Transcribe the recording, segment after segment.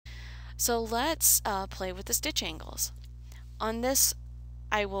So let's play with the stitch angles. On this,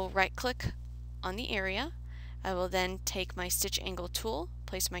 I will right click on the area. I will then take my stitch angle tool,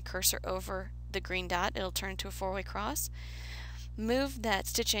 place my cursor over the green dot, it'll turn into a four-way cross, move that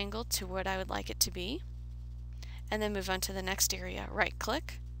stitch angle to what I would like it to be, and then move on to the next area. Right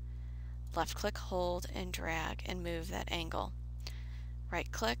click, left click, hold, and drag and move that angle.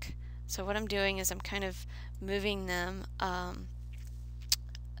 Right click. So what I'm doing is I'm kind of moving them,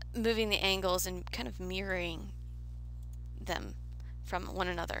 moving the angles and kind of mirroring them from one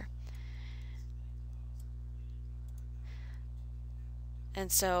another.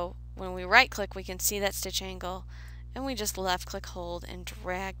 And so when we right click, we can see that stitch angle, and we just left click, hold, and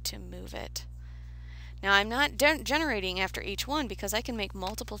drag to move it. Now I'm not generating after each one because I can make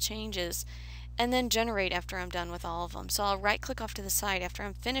multiple changes and then generate after I'm done with all of them. So I'll right click off to the side after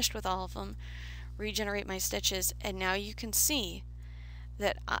I'm finished with all of them, regenerate my stitches, and now you can see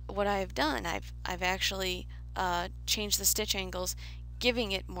that what I've done, I've actually changed the stitch angles,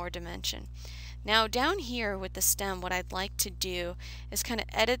 giving it more dimension. Now down here with the stem, what I'd like to do is kind of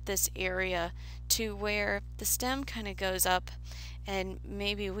edit this area to where the stem kind of goes up, and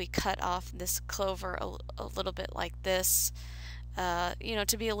maybe we cut off this clover a little bit like this, you know,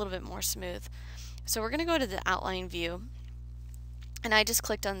 to be a little bit more smooth. So we're going to go to the outline view, and I just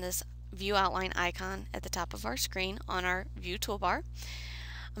clicked on this view outline icon at the top of our screen on our view toolbar.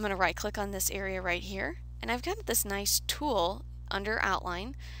 I'm going to right click on this area right here, and I've got this nice tool under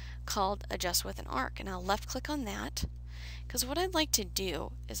outline called adjust with an arc, and I'll left click on that because what I'd like to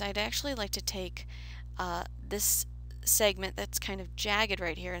do is I'd actually like to take this segment that's kind of jagged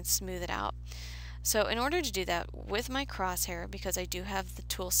right here and smooth it out. So in order to do that with my crosshair, because I do have the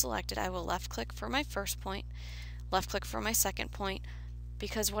tool selected, I will left click for my first point, left click for my second point,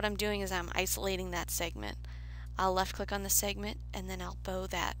 because what I'm doing is I'm isolating that segment. I'll left click on the segment and then I'll bow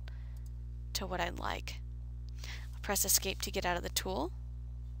that to what I'd like. I'll press escape to get out of the tool,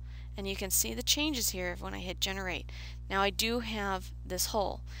 and you can see the changes here when I hit generate. Now I do have this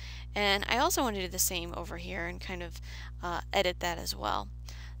hole, and I also want to do the same over here and kind of edit that as well.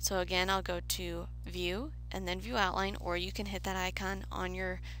 So again, I'll go to view and then view outline, or you can hit that icon on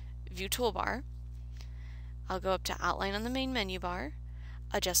your view toolbar. I'll go up to outline on the main menu bar,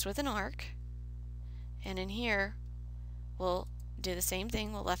 adjust with an arc, and in here we'll do the same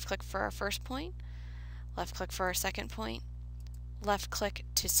thing. We'll left click for our first point, left click for our second point, left click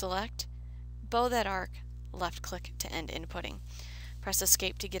to select, bow that arc, left click to end inputting. Press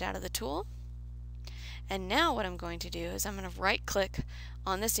escape to get out of the tool. And now what I'm going to do is I'm going to right click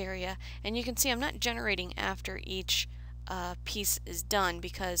on this area, and you can see I'm not generating after each piece is done,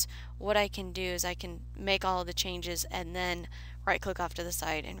 because what I can do is I can make all of the changes and then right click off to the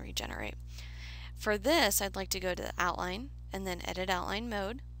side and regenerate. For this, I'd like to go to the outline and then edit outline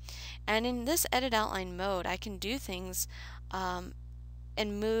mode. And in this edit outline mode, I can do things and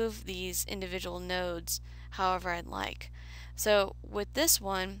move these individual nodes however I'd like. So with this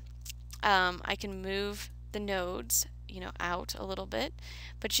one, I can move the nodes, you know, out a little bit,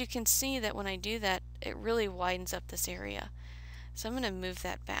 but you can see that when I do that, it really widens up this area. So I'm going to move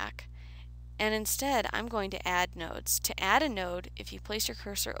that back, and instead I'm going to add nodes. To add a node, if you place your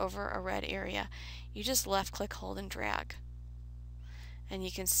cursor over a red area, you just left click, hold, and drag. And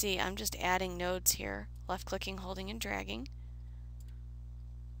you can see I'm just adding nodes here, left clicking, holding, and dragging.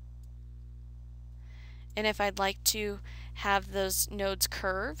 And if I'd like to have those nodes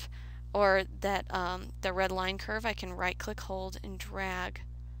curve, or that the red line curve, I can right click, hold, and drag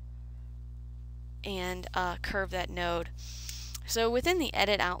and curve that node. So within the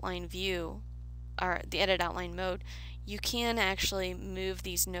edit outline view, or the edit outline mode, you can actually move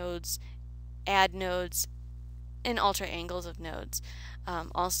these nodes, add nodes, and alter angles of nodes.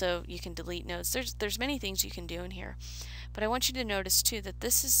 Also, you can delete nodes. There's many things you can do in here, but I want you to notice too that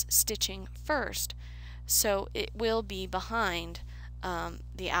this is stitching first, so it will be behind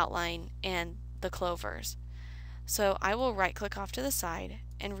the outline and the clovers. So I will right click off to the side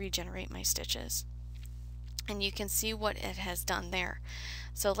and regenerate my stitches, and you can see what it has done there.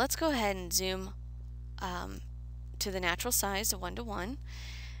 So let's go ahead and zoom to the natural size of 1:1,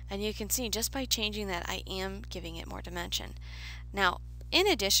 and you can see just by changing that I am giving it more dimension. Now in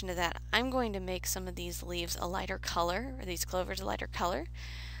addition to that, I'm going to make some of these leaves a lighter color, or these clovers a lighter color.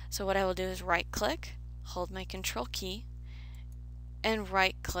 So what I will do is right click, hold my control key, and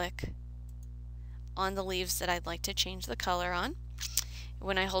right click on the leaves that I'd like to change the color on.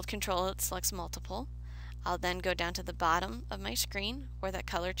 When I hold control, it selects multiple. I'll then go down to the bottom of my screen where that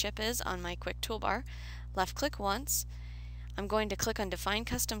color chip is on my quick toolbar, left click once. I'm going to click on define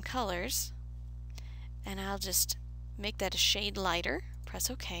custom colors, and I'll just make that a shade lighter, press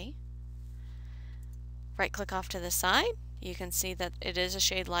OK. Right click off to the side. You can see that it is a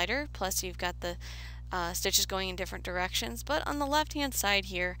shade lighter, plus you've got the stitches going in different directions, but on the left hand side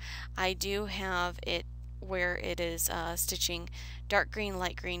here I do have it where it is stitching dark green,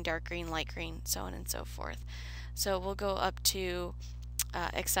 light green, dark green, light green, so on and so forth. So we'll go up to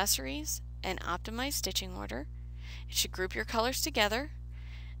accessories and optimize stitching order. It should group your colors together,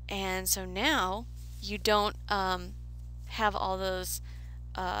 and so now you don't have all those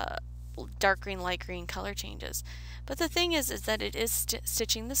dark green, light green color changes. But the thing is that it is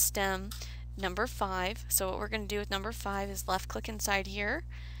stitching the stem number 5. So what we're going to do with number 5 is left click inside here,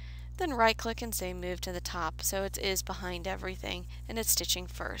 then right click and say move to the top. So it is behind everything and it's stitching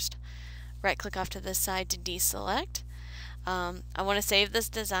first. Right click off to the side to deselect. I want to save this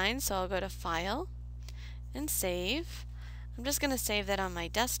design, so I'll go to File and Save. I'm just going to save that on my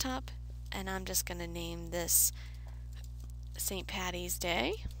desktop, and I'm just going to name this St. Patty's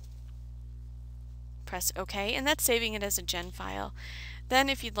Day. Press OK, and that's saving it as a gen file. Then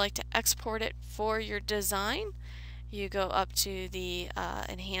if you'd like to export it for your design, you go up to the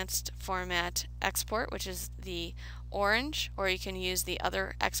enhanced format export, which is the orange, or you can use the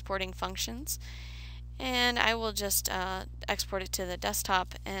other exporting functions. And I will just export it to the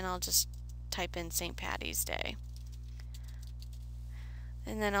desktop, and I'll just type in St. Patty's Day.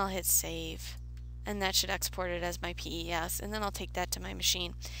 And then I'll hit save. And that should export it as my PES, and then I'll take that to my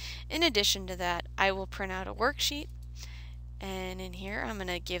machine. In addition to that, I will print out a worksheet, and in here I'm going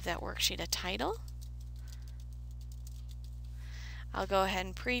to give that worksheet a title. I'll go ahead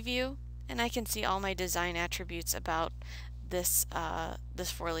and preview, and I can see all my design attributes about this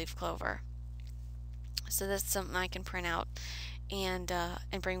this 4-leaf clover. So that's something I can print out and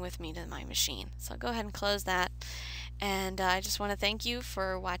bring with me to my machine. So I'll go ahead and close that. And I just want to thank you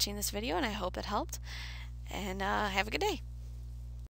for watching this video, and I hope it helped. And have a good day.